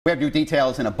We have new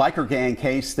details in a biker gang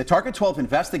case the Target 12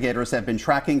 investigators have been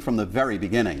tracking from the very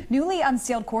beginning. Newly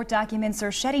unsealed court documents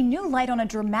are shedding new light on a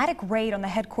dramatic raid on the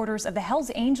headquarters of the Hells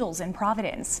Angels in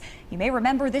Providence. You may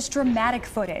remember this dramatic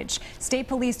footage. State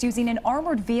police using an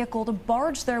armored vehicle to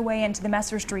barge their way into the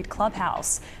Messer Street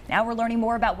clubhouse. Now we're learning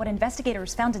more about what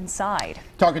investigators found inside.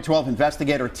 Target 12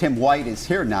 investigator Tim White is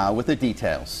here now with the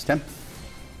details. Tim?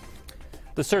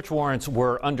 The search warrants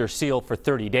were under seal for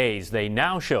 30 days. They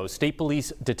now show state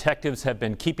police detectives have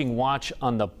been keeping watch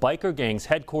on the biker gang's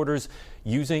headquarters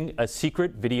using a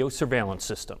secret video surveillance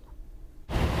system.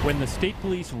 When the state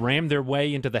police rammed their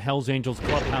way into the Hells Angels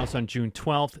clubhouse on June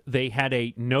 12th, they had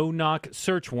a no-knock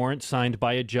search warrant signed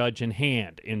by a judge in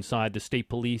hand. Inside, the state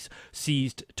police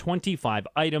seized 25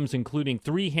 items, including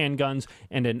 3 handguns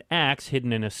and an axe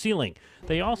hidden in a ceiling.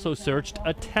 They also searched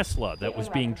a Tesla that was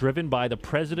being driven by the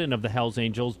president of the Hells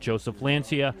Angels, Joseph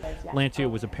Lancia. Lancia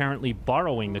was apparently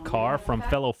borrowing the car from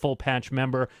fellow Full Patch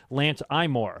member Lance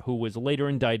Imore, who was later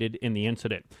indicted in the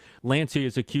incident. Lancia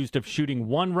is accused of shooting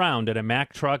 1 round at a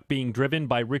Mack truck being driven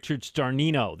by Richard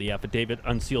Starnino. The affidavit,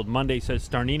 unsealed Monday, says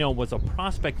Starnino was a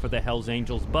prospect for the Hells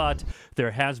Angels, but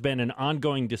there has been an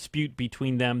ongoing dispute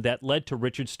between them that led to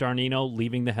Richard Starnino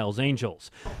leaving the Hells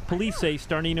Angels. Police say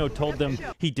Starnino told them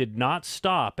he did not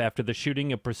stop after the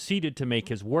shooting and proceeded to make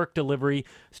his work delivery.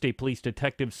 State police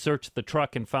detectives searched the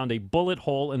truck and found a bullet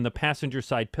hole in the passenger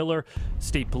side pillar.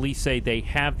 State police say they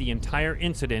have the entire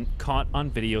incident caught on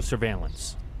video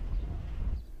surveillance.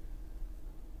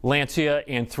 Lancia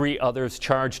and 3 others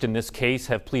charged in this case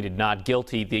have pleaded not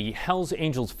guilty. The Hells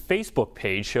Angels Facebook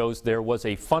page shows there was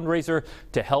a fundraiser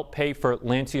to help pay for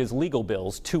Lancia's legal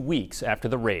bills 2 weeks after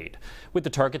the raid. With the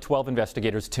Target 12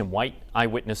 investigators, Tim White,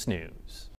 Eyewitness News.